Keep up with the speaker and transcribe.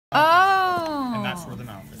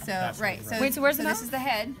So right. So wait. So where's the this mouth? is the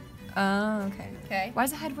head. Oh, okay. Okay. Why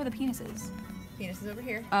is the head where the penis is? Penis is over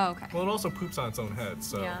here. Oh, okay. Well, it also poops on its own head,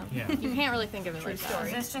 so. Yeah. You can't really think of it True like story.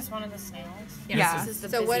 that. Is this just one of the snails? Yeah. This is the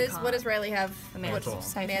So what Busycon. does Riley have? The mantle. What's-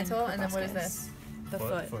 Siphon, mantle, and then what is proboscis. this? The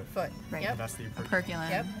foot. Foot. Right. Yep. That's the Operculum.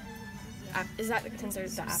 Yep. Is that considered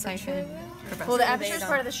the aperture? Siphon. Well, the So aperture they is don't-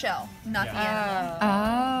 part of the shell, not the animal.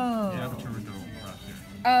 Oh. The aperture would go across here.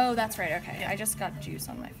 Oh, that's right. Okay. I just got juice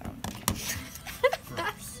on my phone.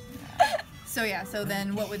 So yeah. So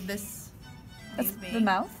then, what would this? That's these be? the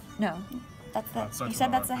mouth? No. That's the. That's You said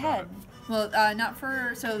the that's the mouth, head. Well, not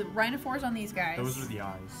for. So rhinophores on these guys. Those are the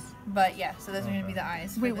eyes. But yeah, so those are going to be the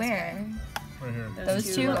eyes. for Wait, this where? Right here.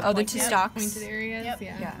 Those two? little Oh, the pointed- two Yep. stalks. Pointed areas. Yep.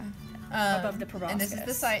 Yeah. Yeah. Above the proboscis.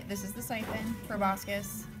 And this is the siphon,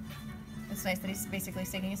 proboscis. It's nice that he's basically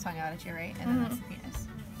sticking his tongue out at you, right? And then that's the penis.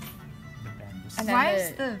 And then Why the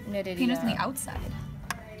is the nitty, penis on the outside?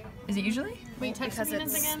 Is it usually? Wait, touch the Because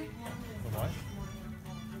penis it's- again. The what?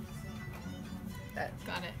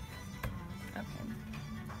 Got it.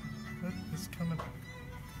 Okay. It's coming.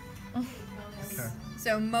 Okay.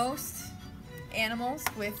 So most animals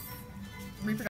with reproductive